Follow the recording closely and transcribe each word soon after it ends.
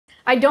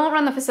I don't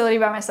run the facility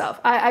by myself.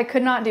 I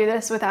could not do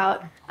this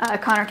without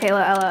Connor,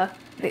 Kayla, Ella,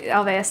 the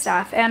Alveus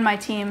staff, and my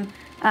team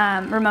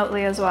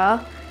remotely as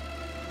well.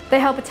 They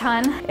help a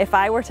ton. If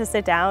I were to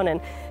sit down and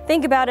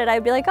think about it,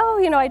 I'd be like, oh,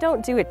 you know, I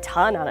don't do a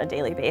ton on a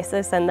daily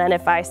basis. And then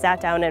if I sat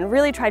down and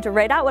really tried to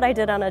write out what I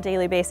did on a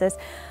daily basis,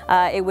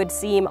 it would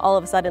seem all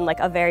of a sudden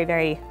like a very,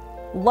 very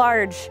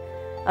large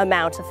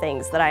amount of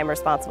things that I'm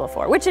responsible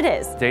for, which it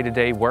is.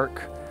 Day-to-day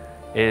work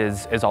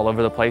is all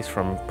over the place,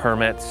 from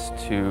permits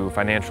to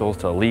financials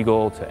to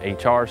legal to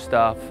HR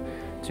stuff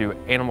to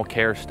animal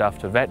care stuff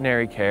to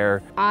veterinary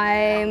care.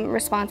 I'm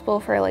responsible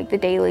for like the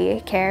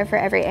daily care for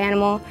every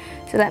animal.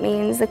 So that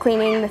means the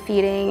cleaning, the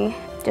feeding,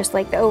 just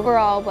like the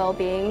overall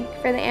well-being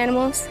for the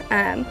animals.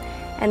 And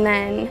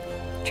then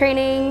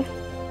training,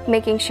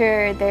 making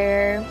sure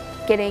they're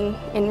getting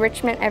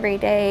enrichment every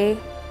day.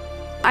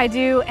 I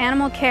do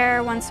animal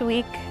care once a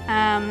week.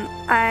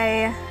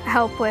 I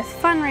help with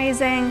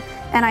fundraising,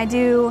 and I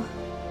do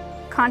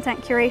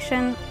content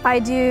curation. I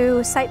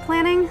do site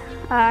planning.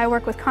 I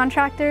work with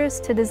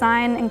contractors to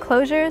design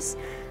enclosures.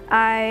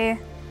 I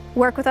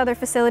work with other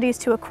facilities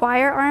to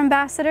acquire our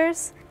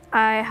ambassadors.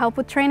 I help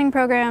with training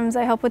programs.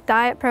 I help with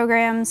diet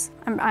programs.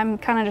 I'm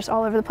kind of just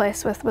all over the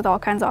place with all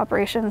kinds of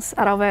operations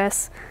at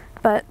Alveus,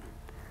 but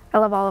I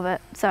love all of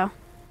it, so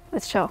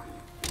it's chill.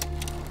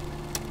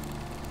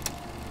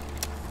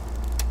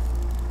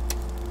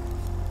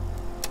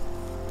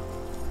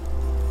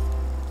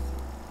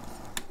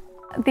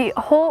 The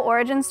whole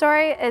origin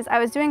story is I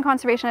was doing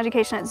conservation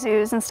education at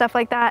zoos and stuff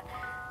like that,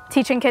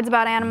 teaching kids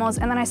about animals,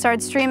 and then I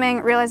started streaming,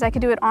 realized I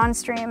could do it on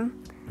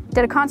stream.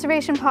 Did a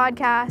conservation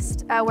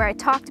podcast where I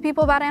talk to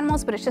people about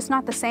animals, but it's just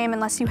not the same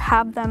unless you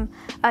have them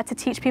to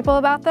teach people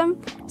about them.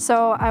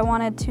 So I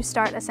wanted to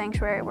start a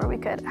sanctuary where we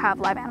could have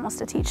live animals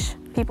to teach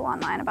people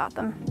online about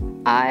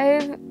them.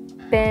 I've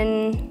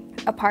been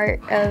a part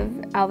of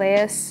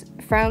Alveus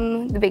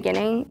from the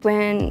beginning.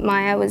 When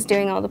Maya was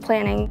doing all the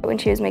planning, when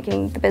she was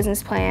making the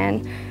business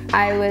plan,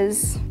 I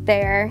was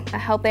there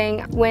helping.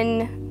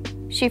 When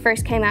she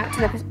first came out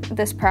to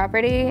this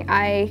property,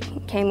 I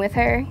came with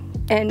her,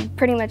 and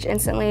pretty much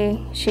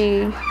instantly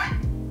she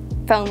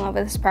fell in love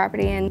with this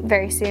property, and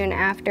very soon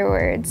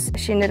afterwards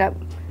she ended up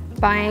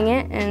buying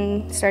it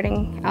and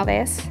starting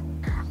Alveus.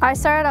 I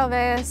started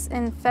Alveus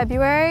in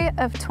February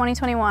of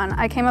 2021.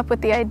 I came up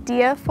with the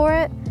idea for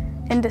it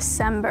in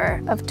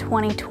December of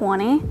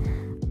 2020.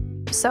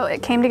 So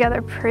it came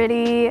together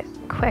pretty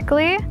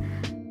quickly.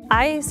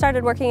 I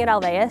started working at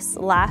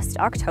Alveus last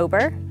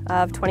October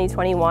of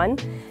 2021,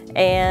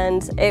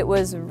 and it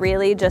was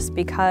really just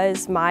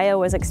because Maya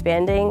was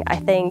expanding, I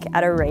think,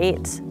 at a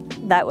rate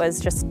that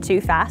was just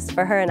too fast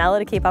for her and Ella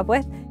to keep up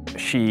with.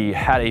 She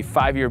had a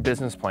 5-year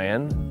business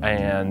plan,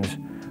 and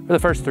for the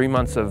first 3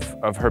 months of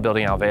her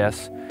building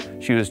Alveus,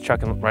 she was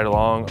chucking right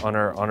along on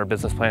her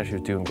business plan. She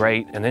was doing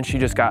great, and then she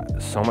just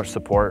got so much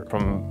support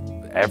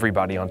from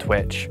everybody on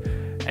Twitch,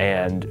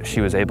 and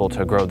she was able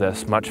to grow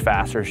this much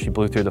faster. She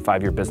blew through the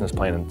 5-year business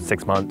plan in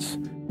 6 months.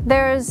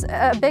 There's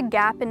a big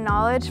gap in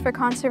knowledge for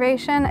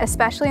conservation,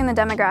 especially in the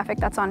demographic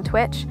that's on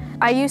Twitch.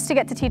 I used to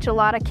get to teach a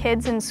lot of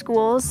kids in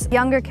schools,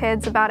 younger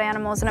kids, about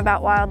animals and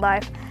about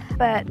wildlife,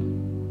 but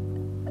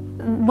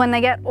when they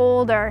get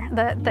older,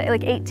 the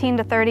like 18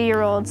 to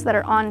 30-year-olds that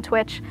are on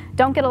Twitch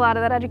don't get a lot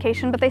of that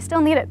education, but they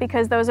still need it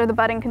because those are the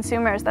budding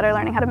consumers that are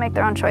learning how to make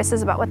their own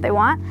choices about what they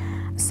want.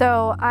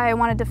 So I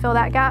wanted to fill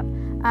that gap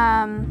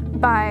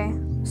by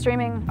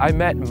streaming. I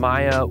met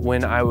Maya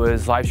when I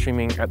was live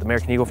streaming at the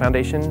American Eagle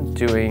Foundation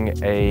doing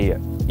a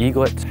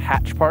eaglet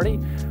hatch party,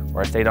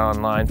 where I stayed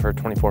online for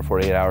 24,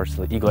 48 hours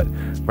till the eaglet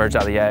emerged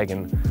out of the egg.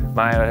 And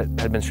Maya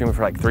had been streaming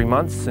for like 3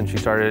 months, and she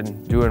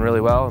started doing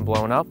really well and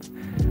blowing up.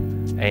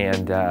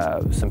 And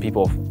some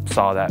people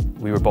saw that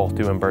we were both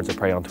doing birds of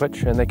prey on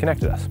Twitch, and they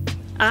connected us.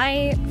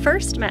 I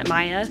first met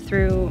Maya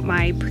through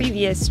my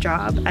previous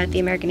job at the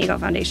American Eagle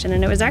Foundation,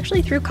 and it was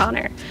actually through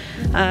Connor.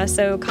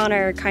 So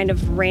Connor kind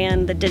of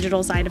ran the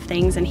digital side of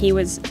things, and he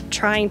was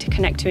trying to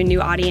connect to a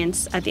new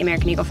audience at the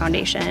American Eagle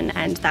Foundation,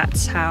 and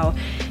that's how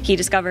he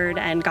discovered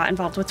and got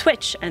involved with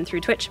Twitch, and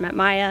through Twitch met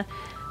Maya.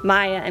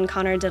 Maya and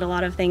Connor did a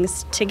lot of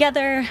things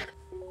together.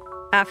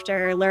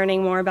 After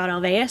learning more about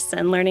Alveus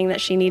and learning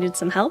that she needed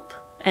some help,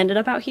 ended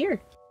up out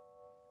here.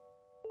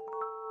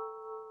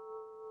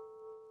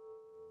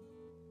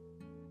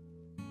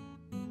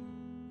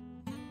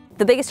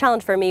 The biggest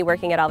challenge for me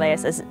working at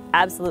Alveus is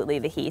absolutely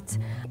the heat.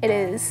 It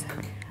is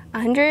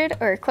 100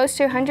 or close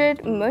to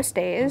 100 most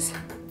days.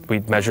 We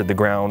measured the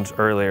ground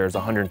earlier. It's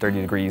 130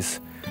 degrees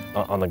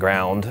on the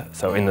ground.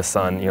 So in the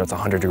sun, you know, it's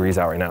 100 degrees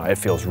out right now. It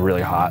feels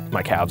really hot.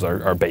 My calves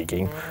are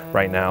baking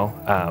right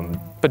now.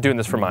 But doing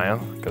this for Maya,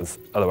 because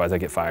otherwise I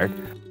get fired.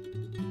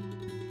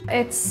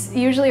 It's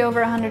usually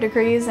over 100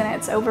 degrees and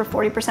it's over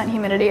 40%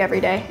 humidity every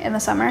day in the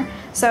summer.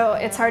 So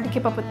it's hard to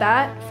keep up with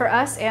that for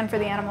us and for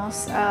the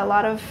animals. A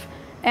lot of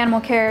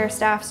animal care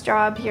staff's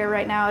job here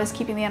right now is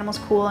keeping the animals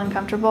cool and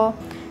comfortable.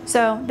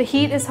 So the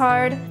heat is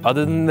hard.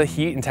 Other than the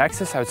heat in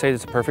Texas, I would say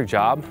it's a perfect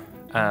job.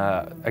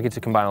 I get to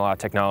combine a lot of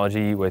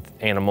technology with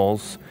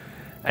animals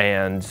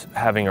and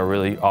having a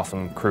really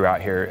awesome crew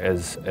out here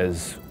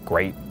is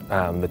great.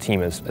 The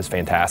team is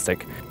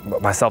fantastic.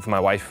 Myself and my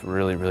wife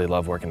really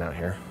love working out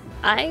here.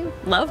 I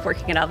love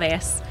working at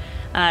Alveus.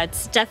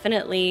 It's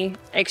definitely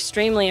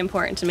extremely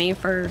important to me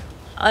for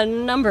a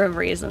number of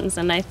reasons,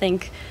 and I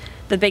think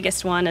the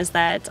biggest one is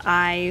that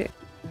I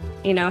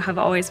have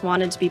always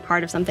wanted to be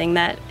part of something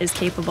that is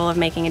capable of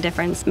making a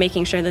difference,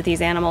 making sure that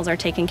these animals are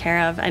taken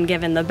care of and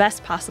given the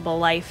best possible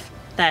life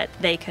that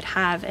they could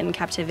have in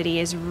captivity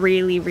is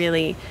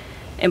really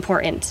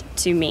important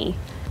to me.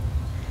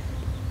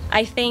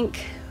 I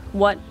think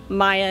what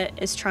Maya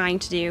is trying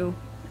to do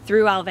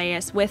through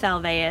Alveus, with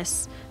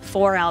Alveus,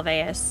 for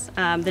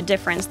Alveus, the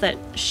difference that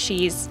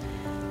she's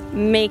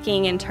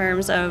making in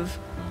terms of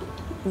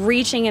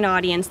reaching an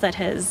audience that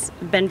has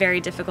been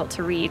very difficult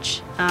to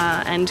reach,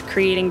 and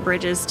creating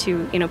bridges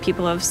to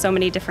people of so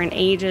many different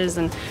ages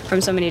and from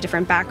so many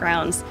different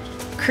backgrounds,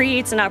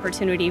 creates an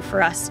opportunity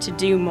for us to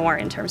do more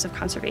in terms of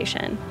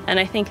conservation. And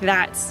I think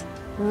that's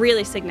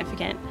really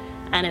significant,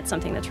 and it's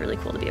something that's really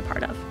cool to be a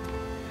part of.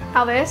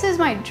 Alveus is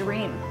my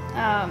dream.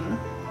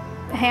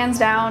 Hands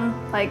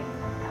down,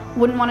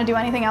 wouldn't want to do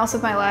anything else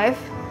with my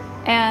life.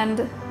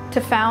 And to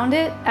found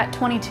it at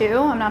 22,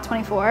 I'm not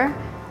 24,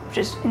 which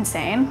is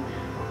insane,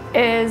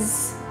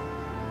 is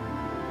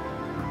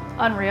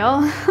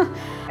unreal.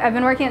 I've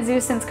been working at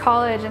zoos since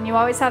college, and you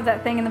always have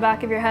that thing in the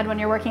back of your head when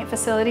you're working at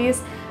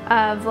facilities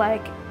of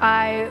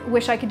I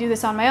wish I could do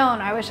this on my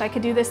own. I wish I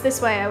could do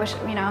this way. I wish,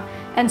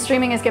 and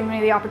streaming has given me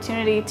the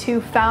opportunity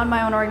to found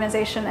my own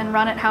organization and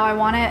run it how I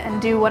want it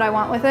and do what I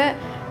want with it.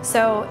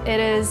 So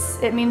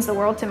it means the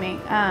world to me.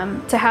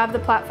 To have the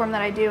platform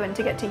that I do and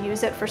to get to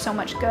use it for so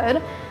much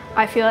good,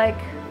 I feel like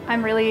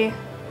I'm really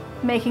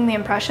making the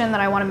impression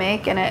that I want to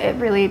make, and it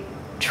really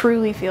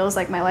truly feels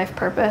like my life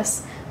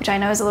purpose, which I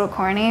know is a little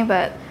corny,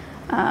 but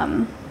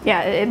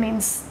yeah, it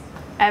means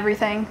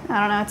everything. I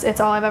don't know, it's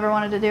all I've ever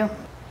wanted to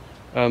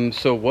do.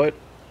 So what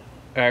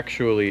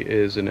actually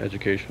is an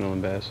educational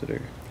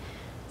ambassador?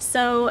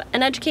 So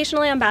an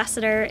educational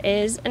ambassador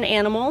is an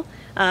animal.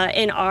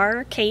 In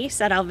our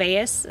case at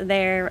Alveus,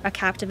 they're a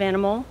captive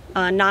animal,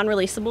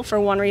 non-releasable for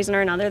one reason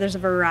or another. There's a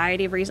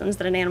variety of reasons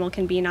that an animal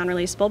can be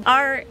non-releasable.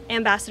 Our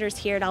ambassadors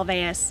here at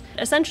Alveus,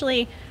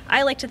 essentially,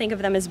 I like to think of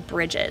them as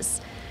bridges.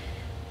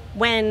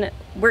 When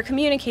we're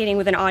communicating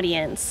with an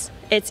audience,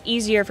 it's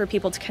easier for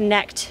people to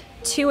connect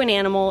to an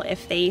animal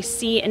if they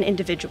see an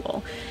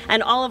individual.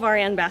 And all of our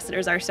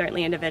ambassadors are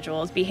certainly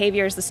individuals.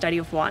 Behavior is the study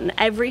of one.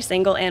 Every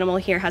single animal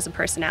here has a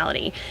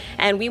personality,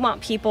 and we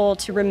want people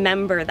to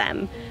remember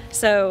them.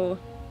 So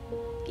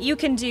you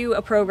can do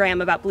a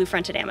program about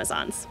blue-fronted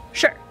Amazons,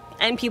 sure,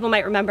 and people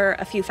might remember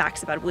a few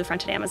facts about a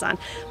blue-fronted Amazon.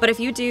 But if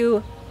you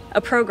do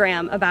a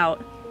program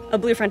about a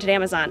blue-fronted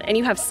Amazon and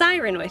you have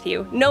Siren with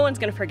you, no one's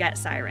gonna forget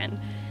Siren.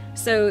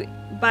 So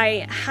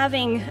by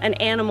having an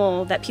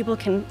animal that people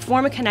can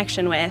form a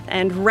connection with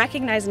and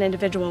recognize an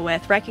individual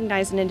with,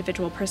 recognize an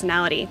individual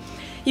personality,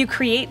 you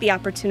create the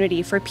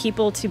opportunity for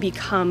people to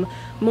become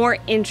more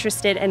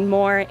interested and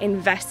more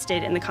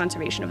invested in the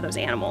conservation of those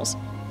animals,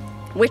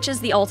 which is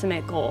the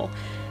ultimate goal.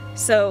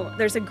 So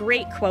there's a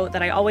great quote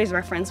that I always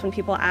reference when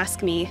people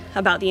ask me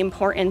about the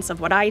importance of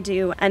what I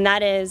do, and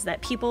that is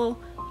that people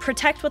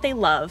protect what they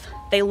love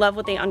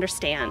what they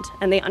understand,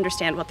 and they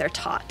understand what they're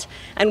taught.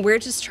 And we're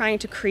just trying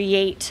to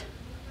create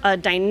a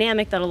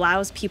dynamic that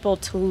allows people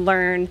to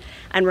learn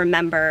and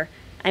remember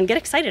and get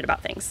excited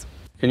about things.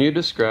 Can you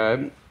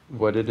describe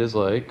what it is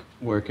like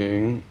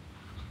working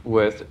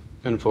with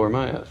and for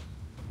Maya?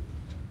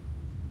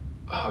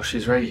 Oh,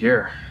 she's right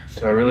here.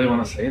 Do I really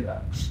want to say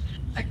that?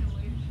 I can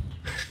wait.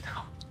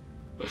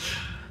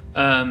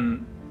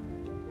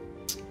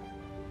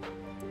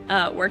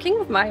 No. Working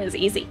with Maya is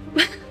easy.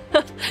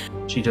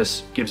 She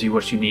just gives you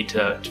what you need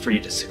for you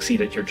to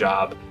succeed at your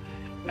job.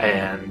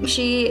 And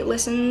she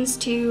listens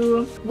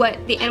to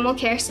what the animal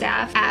care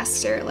staff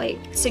asks or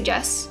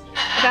suggests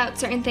about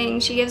certain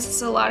things. She gives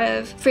us a lot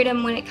of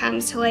freedom when it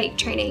comes to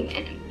training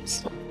and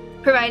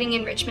providing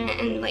enrichment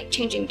and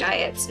changing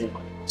diets and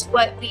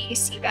what we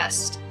see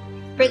best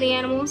for the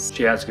animals.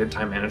 She has good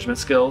time management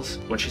skills.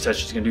 When she says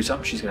she's gonna do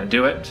something, she's gonna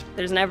do it.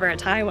 There's never a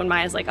time when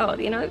Maya's like, oh,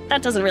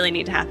 that doesn't really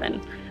need to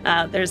happen.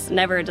 There's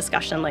never a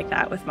discussion like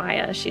that with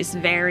Maya. She's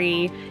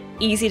very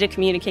easy to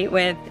communicate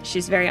with.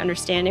 She's very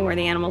understanding where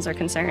the animals are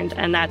concerned,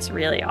 and that's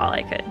really all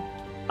I could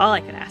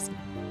ask.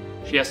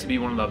 She has to be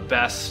one of the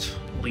best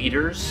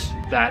leaders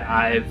that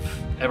I've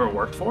ever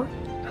worked for,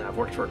 and I've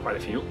worked for quite a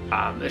few.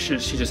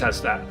 She just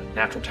has that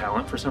natural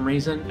talent for some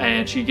reason,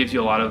 and she gives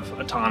you a lot of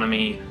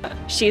autonomy.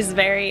 She's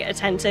very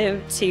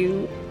attentive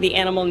to the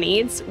animal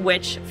needs,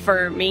 which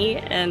for me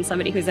and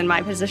somebody who's in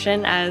my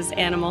position as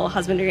animal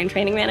husbandry and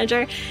training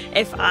manager,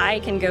 if I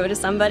can go to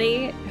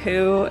somebody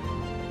who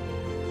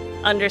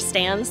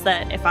understands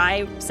that if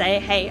I say,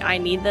 hey, I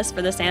need this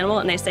for this animal,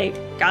 and they say,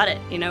 got it,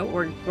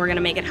 we're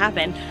gonna make it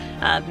happen,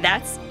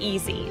 that's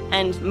easy.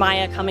 And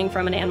Maya, coming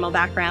from an animal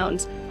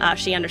background,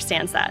 she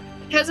understands that.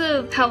 Because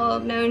of how well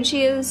known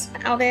she is,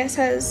 Alveus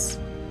has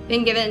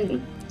been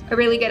given a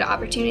really good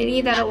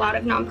opportunity that a lot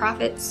of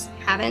nonprofits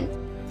haven't.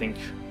 I think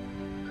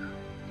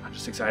I'm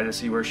just excited to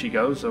see where she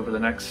goes over the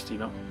next,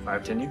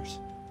 5-10 years.